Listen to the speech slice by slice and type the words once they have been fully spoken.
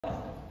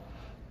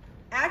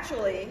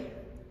Actually,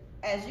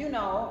 as you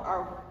know,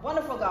 our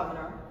wonderful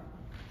governor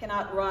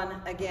cannot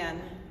run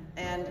again,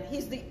 and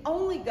he's the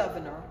only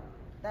governor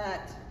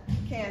that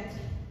can't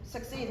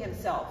succeed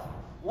himself.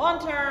 One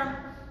term,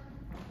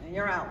 and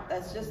you're out.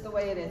 That's just the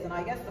way it is. And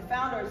I guess the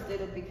founders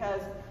did it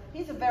because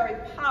he's a very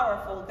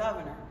powerful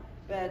governor,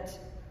 but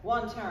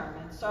one term.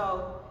 And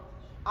so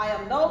I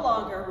am no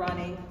longer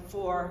running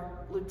for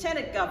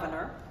lieutenant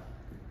governor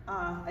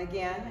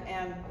again,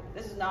 and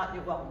this is not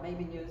new, well,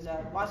 maybe news.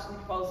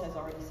 Washington Post has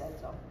already said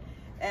so.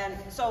 And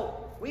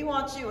so we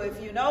want you,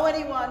 if you know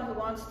anyone who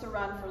wants to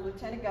run for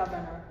lieutenant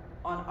governor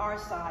on our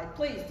side,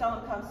 please tell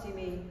them come see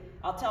me.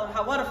 I'll tell them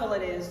how wonderful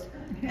it is,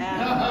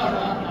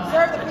 and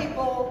serve the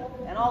people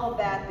and all of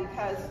that,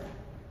 because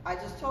I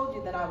just told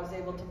you that I was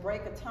able to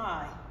break a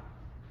tie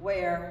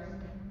where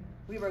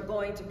we were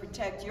going to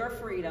protect your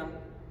freedom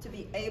to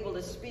be able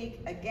to speak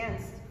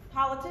against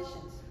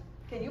politicians.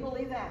 Can you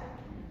believe that?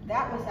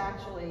 That was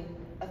actually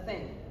a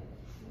thing.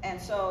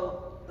 And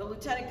so the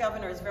lieutenant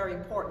governor is very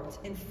important.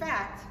 In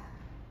fact,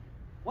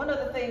 one of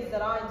the things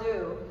that I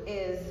do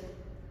is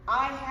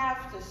I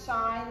have to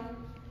sign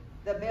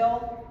the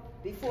bill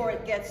before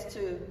it gets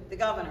to the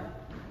governor.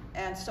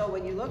 And so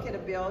when you look at a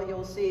bill,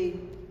 you'll see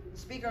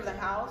Speaker of the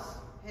House,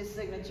 his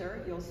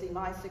signature, you'll see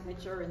my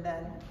signature, and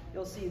then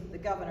you'll see the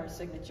governor's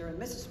signature. And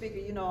Mr. Speaker,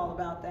 you know all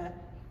about that.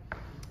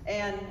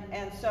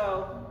 And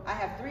so I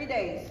have 3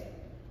 days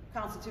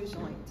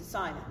constitutionally to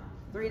sign it.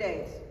 3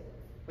 days.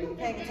 Were you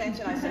paying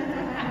attention? I said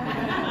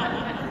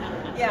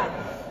 3 days. Yeah.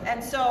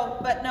 And so,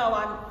 but no,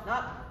 I'm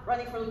not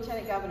running for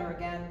lieutenant governor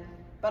again,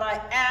 but I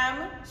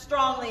am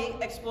strongly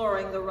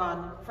exploring the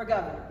run for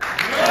governor.